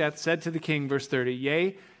Mephibosheth said to the king, verse 30,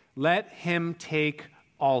 "Yea, let him take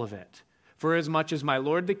all of it, for as much as my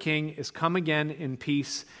lord the king is come again in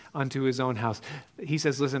peace unto his own house." He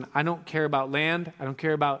says, listen, I don't care about land. I don't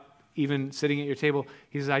care about even sitting at your table.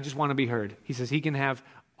 He says, I just want to be heard. He says he can have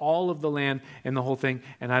all of the land and the whole thing,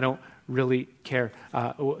 and I don't really care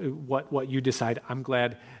what you decide. I'm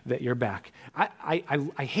glad that you're back.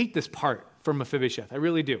 I hate this part for Mephibosheth. I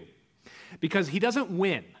really do. Because he doesn't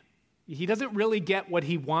win. He doesn't really get what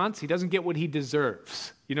he wants. He doesn't get what he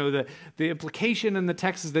deserves. You know, the implication in the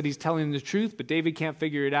text is that he's telling the truth, but David can't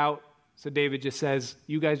figure it out. So David just says,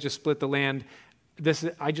 you guys just split the land.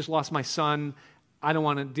 I just lost my son. I don't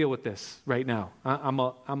want to deal with this right now. I'm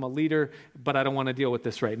a leader, but I don't want to deal with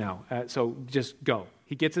this right now. So just go.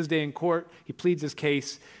 He gets his day in court. He pleads his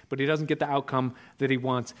case, but he doesn't get the outcome that he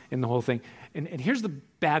wants in the whole thing. And here's the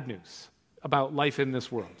bad news about life in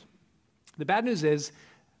this world. The bad news is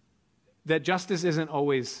that justice isn't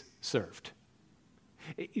always served.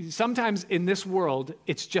 Sometimes in this world,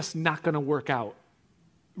 it's just not going to work out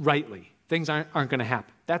rightly. Things aren't going to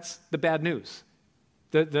happen. That's the bad news.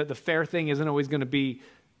 The fair thing isn't always going to be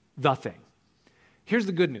the thing. Here's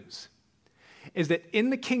the good news, is that in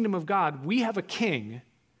the kingdom of God, we have a king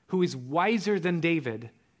who is wiser than David,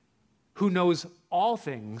 who knows all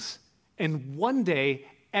things, and one day,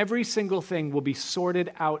 every single thing will be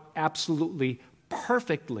sorted out absolutely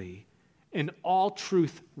perfectly, and all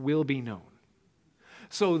truth will be known.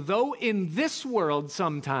 So though in this world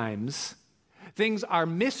sometimes things are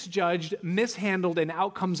misjudged, mishandled, and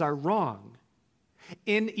outcomes are wrong,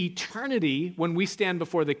 in eternity, when we stand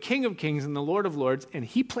before the King of Kings and the Lord of Lords, and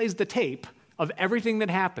he plays the tape of everything that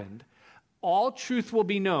happened, all truth will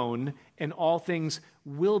be known and all things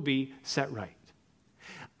will be set right.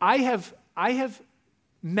 I have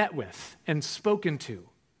met with and spoken to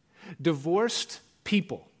divorced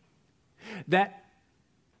people that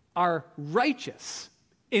are righteous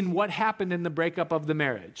in what happened in the breakup of the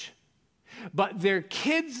marriage, but their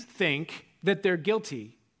kids think that they're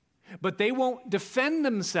guilty, but they won't defend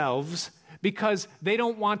themselves because they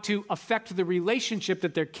don't want to affect the relationship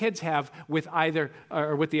that their kids have with either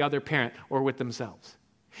or with the other parent or with themselves.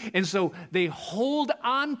 And so they hold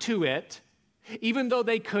on to it even though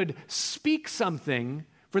they could speak something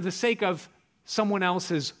for the sake of someone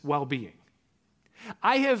else's well-being.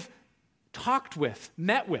 I have talked with,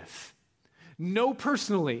 met with, know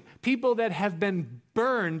personally, people that have been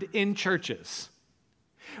burned in churches,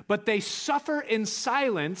 but they suffer in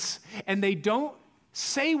silence and they don't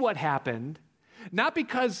say what happened, not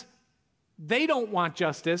because they don't want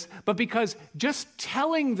justice, but because just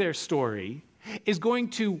telling their story is going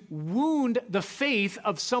to wound the faith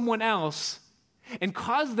of someone else and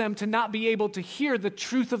cause them to not be able to hear the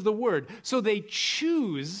truth of the word. So they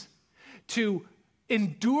choose to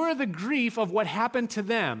endure the grief of what happened to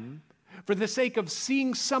them for the sake of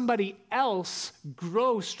seeing somebody else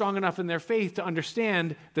grow strong enough in their faith to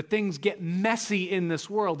understand that things get messy in this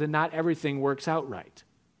world and not everything works out right.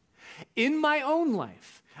 In my own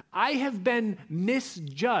life, I have been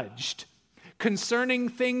misjudged concerning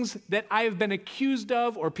things that I have been accused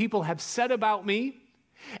of or people have said about me,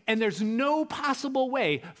 and there's no possible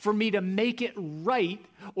way for me to make it right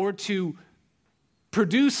or to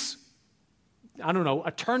produce, I don't know,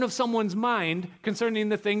 a turn of someone's mind concerning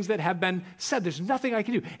the things that have been said. There's nothing I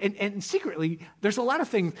can do. And secretly, there's a lot of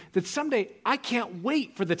things that someday I can't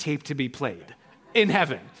wait for the tape to be played in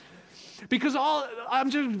heaven. Because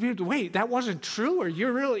I'm just, wait, that wasn't true, or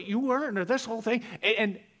you weren't, or this whole thing.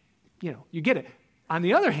 And you know, you get it. On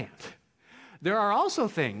the other hand, there are also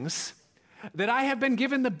things that I have been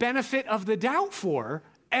given the benefit of the doubt for,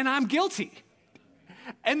 and I'm guilty.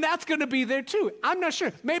 And that's going to be there too. I'm not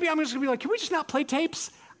sure. Maybe I'm just going to be like, can we just not play tapes?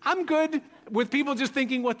 I'm good with people just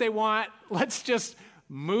thinking what they want. Let's just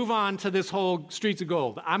move on to this whole streets of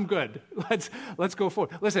gold. I'm good. Let's go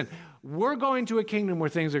forward. Listen, we're going to a kingdom where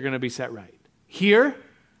things are going to be set right. Here,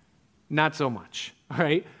 not so much, all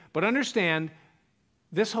right? But understand,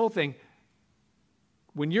 this whole thing,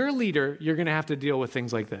 when you're a leader, you're going to have to deal with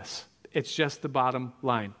things like this. It's just the bottom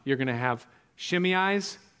line. You're going to have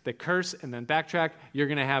Shimei's that curse and then backtrack. You're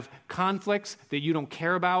going to have conflicts that you don't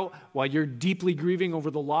care about while you're deeply grieving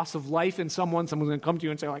over the loss of life in someone. Someone's going to come to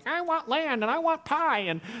you and say, like, I want land and I want pie.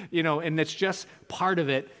 And, you know, and it's just part of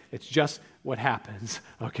it. It's just what happens,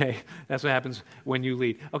 okay? That's what happens when you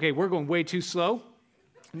lead. Okay, we're going way too slow.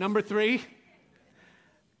 Number 3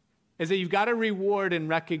 is that you've got to reward and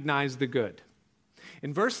recognize the good.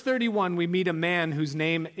 In verse 31, we meet a man whose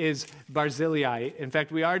name is Barzillai. In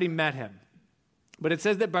fact, we already met him. But it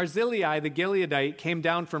says that Barzillai, the Gileadite, came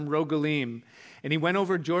down from Rogelim, and he went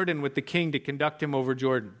over Jordan with the king to conduct him over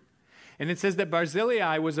Jordan. And it says that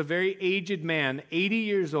Barzillai was a very aged man, 80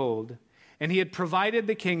 years old, and he had provided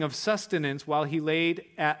the king of sustenance while he laid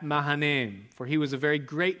at Mahanaim, for he was a very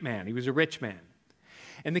great man. He was a rich man.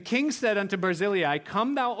 And the king said unto Barzillai,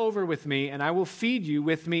 come thou over with me, and I will feed you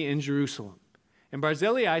with me in Jerusalem. And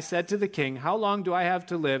Barzillai said to the king, how long do I have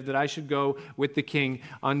to live that I should go with the king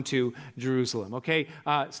unto Jerusalem? Okay,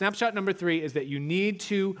 snapshot number 3 is that you need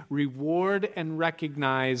to reward and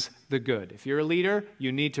recognize the good. If you're a leader,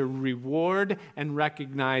 you need to reward and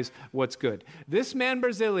recognize what's good. This man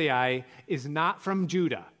Barzillai is not from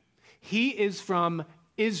Judah. He is from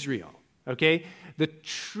Israel, okay? The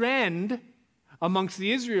trend amongst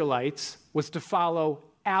the Israelites was to follow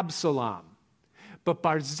Absalom. But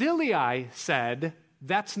Barzillai said,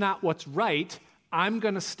 that's not what's right. I'm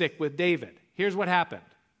going to stick with David. Here's what happened.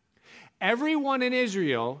 Everyone in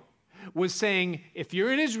Israel was saying, if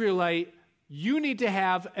you're an Israelite, you need to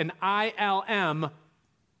have an ILM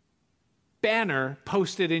banner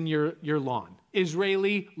posted in your lawn.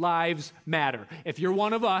 Israeli lives matter. If you're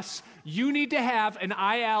one of us, you need to have an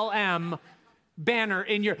ILM banner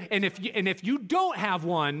in your, and if you don't have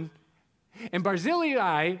one, and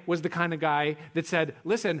Barzillai was the kind of guy that said,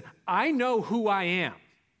 listen, I know who I am,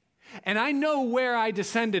 and I know where I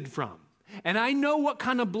descended from, and I know what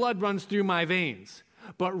kind of blood runs through my veins,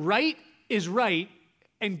 but right is right,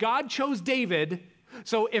 and God chose David,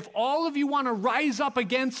 so if all of you want to rise up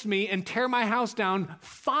against me and tear my house down,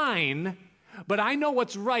 fine, but I know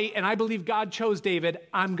what's right, and I believe God chose David,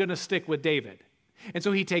 I'm going to stick with David. And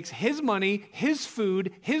so he takes his money, his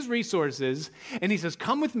food, his resources, and he says,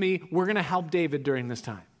 come with me, we're going to help David during this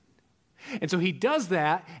time. And so he does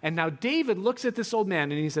that, and now David looks at this old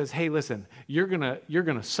man and he says, hey, listen, you're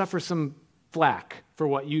gonna suffer some flack for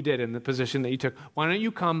what you did in the position that you took. Why don't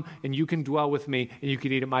you come and you can dwell with me and you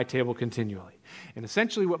can eat at my table continually? And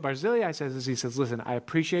essentially what Barzillai says is he says, listen, I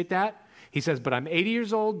appreciate that. He says, but I'm 80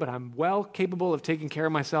 years old, but I'm well capable of taking care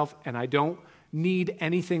of myself, and I don't need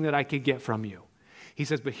anything that I could get from you. He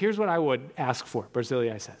says, but here's what I would ask for,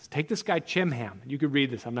 Barzillai says. Take this guy Chimham. You could read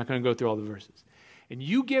this. I'm not going to go through all the verses. And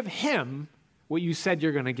you give him what you said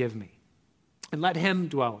you're going to give me. And let him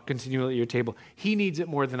dwell continually at your table. He needs it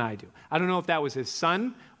more than I do. I don't know if that was his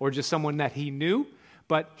son or just someone that he knew,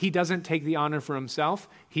 but he doesn't take the honor for himself.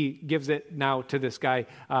 He gives it now to this guy,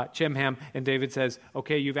 Chimham. And David says,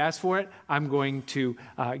 okay, you've asked for it. I'm going to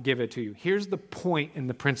give it to you. Here's the point in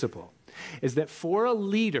the principle, is that for a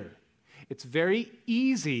leader, it's very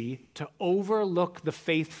easy to overlook the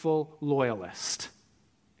faithful loyalist.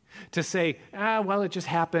 To say, well, it just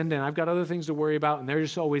happened and I've got other things to worry about and they're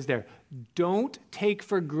just always there. Don't take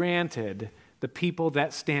for granted the people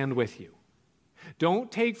that stand with you. Don't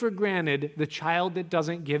take for granted the child that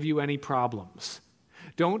doesn't give you any problems.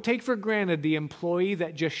 Don't take for granted the employee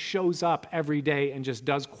that just shows up every day and just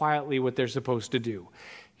does quietly what they're supposed to do.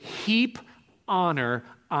 Heap honor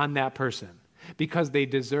on that person because they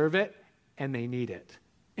deserve it and they need it.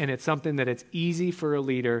 And it's something that it's easy for a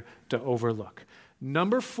leader to overlook.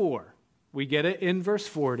 Number 4, we get it in verse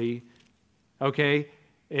 40, okay?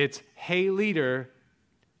 It's, hey, leader,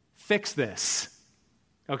 fix this.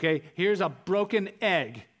 Okay, here's a broken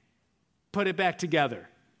egg. Put it back together.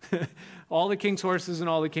 All the king's horses and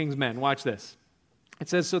all the king's men. Watch this. It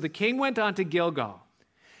says, so the king went on to Gilgal,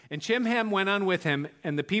 and Chimham went on with him,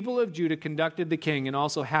 and the people of Judah conducted the king, and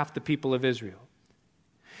also half the people of Israel.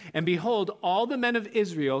 And behold, all the men of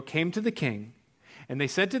Israel came to the king, and they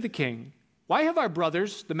said to the king, why have our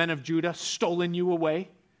brothers, the men of Judah, stolen you away,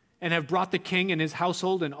 and have brought the king and his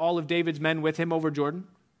household and all of David's men with him over Jordan?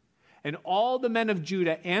 And all the men of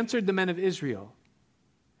Judah answered the men of Israel,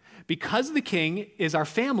 because the king is our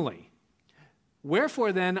family.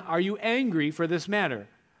 Wherefore then are you angry for this matter?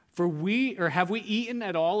 For have we eaten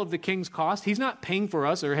at all of the king's cost? He's not paying for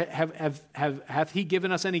us, or hath he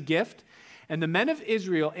given us any gift? And the men of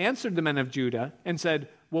Israel answered the men of Judah and said,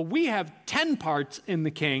 well, we have 10 parts in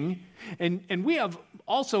the king, and we have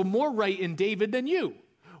also more right in David than you.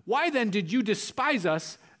 Why then did you despise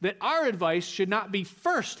us that our advice should not be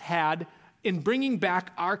first had in bringing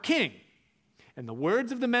back our king? And the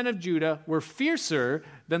words of the men of Judah were fiercer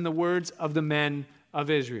than the words of the men of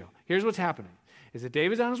Israel. Here's what's happening, is that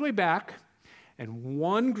David's on his way back, and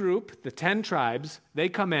one group, the 10 tribes, they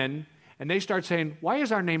come in, and they start saying, why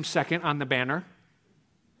is our name second on the banner?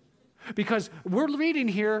 Because we're reading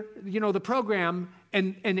here, the program,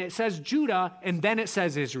 and it says Judah, and then it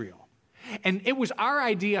says Israel. And it was our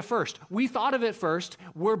idea first. We thought of it first.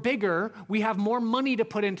 We're bigger. We have more money to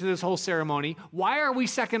put into this whole ceremony. Why are we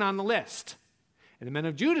second on the list? And the men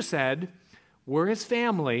of Judah said, we're his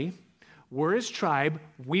family. We're his tribe.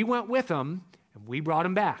 We went with him, and we brought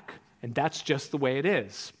him back. And that's just the way it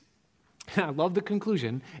is. I love the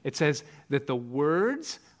conclusion. It says that the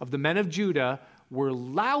words of the men of Judah were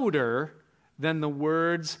louder than the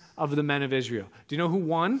words of the men of Israel. Do you know who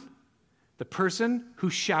won? The person who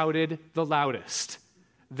shouted the loudest.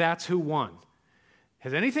 That's who won.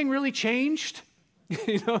 Has anything really changed?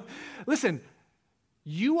 Listen,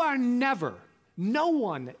 you are never, no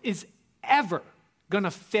one is ever going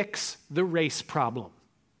to fix the race problem.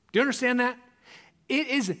 Do you understand that? It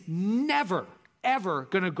is never, ever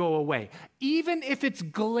going to go away. Even if it's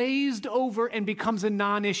glazed over and becomes a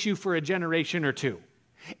non-issue for a generation or two,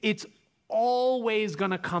 it's always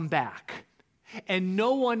going to come back. And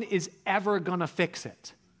no one is ever going to fix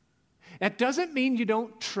it. That doesn't mean you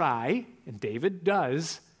don't try, and David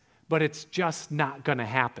does, but it's just not going to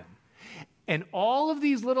happen. And all of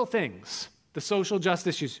these little things, the social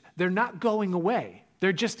justice issues, they're not going away.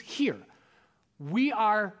 They're just here. We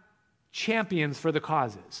are champions for the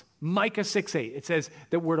causes. Micah 6:8, it says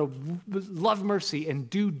that we're to love mercy and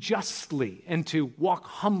do justly and to walk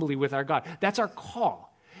humbly with our God. That's our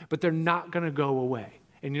call, but they're not going to go away.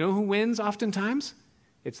 And you know who wins oftentimes?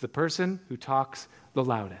 It's the person who talks the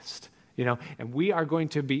loudest. And we are going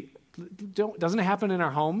to be, doesn't it happen in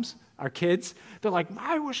our homes? Our kids, they're like,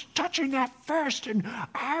 I was touching that first, and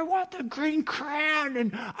I want the green crayon,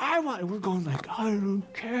 and we're going like, I don't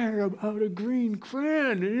care about a green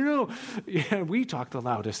crayon, Yeah, we talk the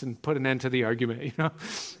loudest and put an end to the argument,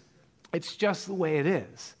 It's just the way it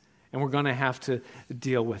is, and we're going to have to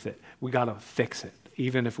deal with it. We got to fix it,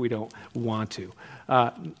 even if we don't want to.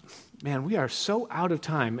 Man, we are so out of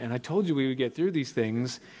time, and I told you we would get through these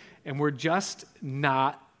things, and we're just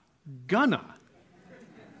not gonna.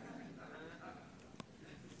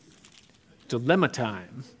 Dilemma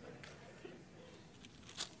time.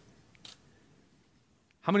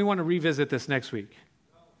 How many want to revisit this next week?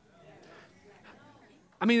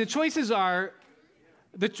 I mean, the choices are,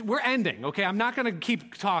 we're ending, okay? I'm not going to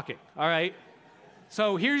keep talking, all right?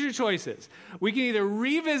 So here's your choices. We can either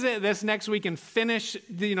revisit this next week and finish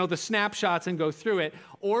the snapshots and go through it,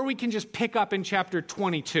 or we can just pick up in chapter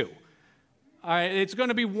 22. All right, it's going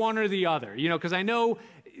to be one or the other, because I know,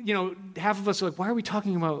 half of us are like, why are we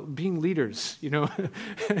talking about being leaders, and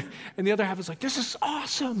the other half is like, this is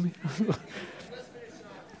awesome.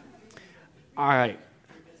 All right,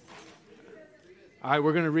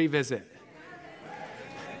 we're going to revisit.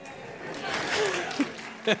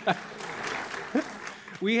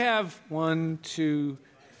 We have 1, 2,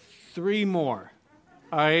 3 more.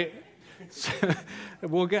 All right. So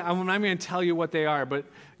I'm not going to tell you what they are, but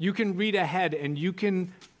you can read ahead and you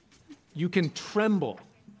can tremble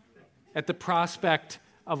at the prospect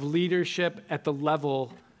of leadership at the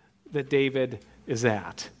level that David is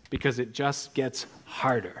at, because it just gets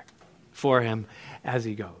harder for him as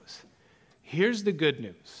he goes. Here's the good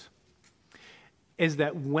news, is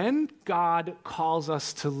that when God calls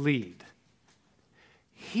us to lead,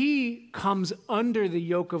 He comes under the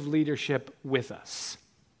yoke of leadership with us.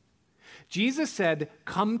 Jesus said,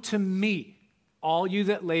 "Come to me, all you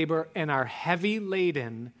that labor and are heavy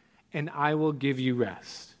laden, and I will give you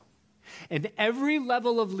rest." And every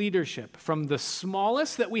level of leadership, from the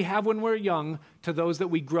smallest that we have when we're young to those that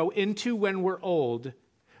we grow into when we're old,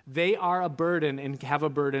 they are a burden and have a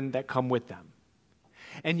burden that come with them.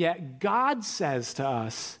 And yet God says to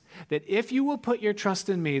us that if you will put your trust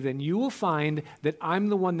in me, then you will find that I'm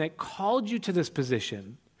the one that called you to this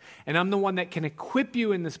position, and I'm the one that can equip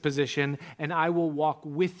you in this position, and I will walk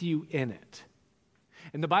with you in it.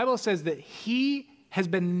 And the Bible says that He has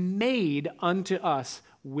been made unto us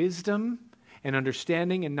wisdom and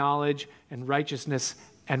understanding and knowledge and righteousness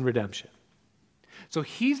and redemption. So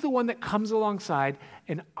He's the one that comes alongside,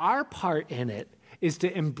 and our part in it is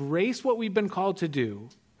to embrace what we've been called to do,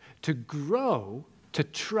 to grow, to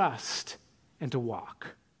trust, and to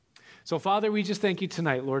walk. So, Father, we just thank you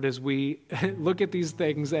tonight, Lord, as we look at these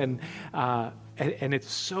things, and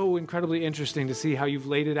it's so incredibly interesting to see how you've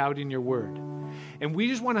laid it out in your word. And we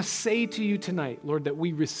just want to say to you tonight, Lord, that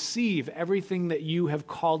we receive everything that you have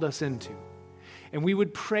called us into. And we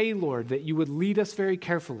would pray, Lord, that you would lead us very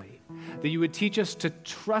carefully, that you would teach us to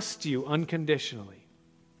trust you unconditionally,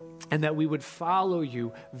 and that we would follow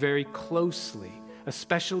you very closely,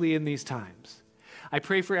 especially in these times. I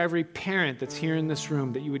pray for every parent that's here in this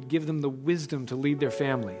room that you would give them the wisdom to lead their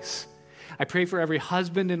families. I pray for every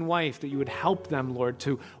husband and wife that you would help them, Lord,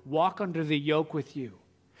 to walk under the yoke with you.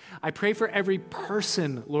 I pray for every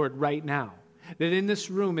person, Lord, right now, that in this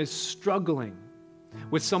room is struggling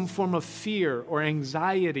with some form of fear or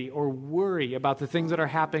anxiety or worry about the things that are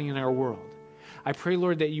happening in our world. I pray,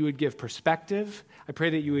 Lord, that you would give perspective. I pray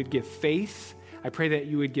that you would give faith. I pray that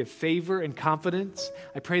you would give favor and confidence.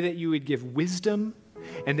 I pray that you would give wisdom.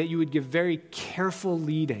 and that you would give very careful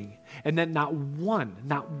leading, and that not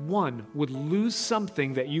one would lose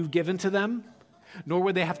something that you've given to them, nor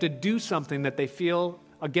would they have to do something that they feel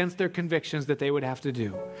against their convictions that they would have to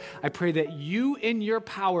do. I pray that you in your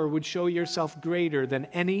power would show yourself greater than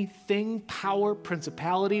anything, power,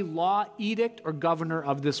 principality, law, edict, or governor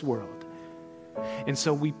of this world. And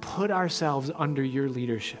so we put ourselves under your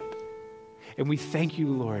leadership. And we thank you,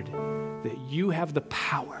 Lord, that you have the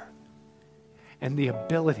power and the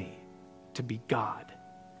ability to be God.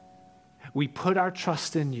 We put our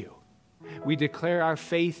trust in you. We declare our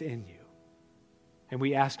faith in you. And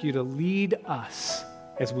we ask you to lead us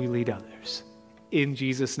as we lead others. In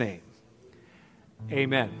Jesus' name,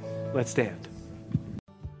 amen. Let's stand.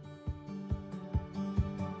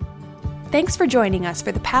 Thanks for joining us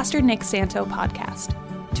for the Pastor Nick Santo podcast.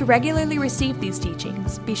 To regularly receive these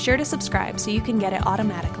teachings, be sure to subscribe so you can get it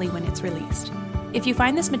automatically when it's released. If you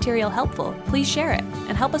find this material helpful, please share it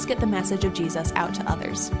and help us get the message of Jesus out to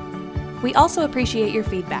others. We also appreciate your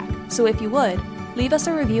feedback, so if you would, leave us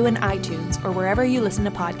a review in iTunes or wherever you listen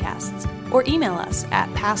to podcasts, or email us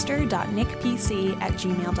at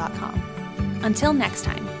pastor.nickpc@gmail.com. Until next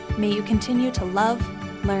time, may you continue to love,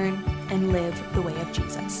 learn, and live the way of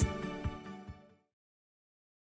Jesus.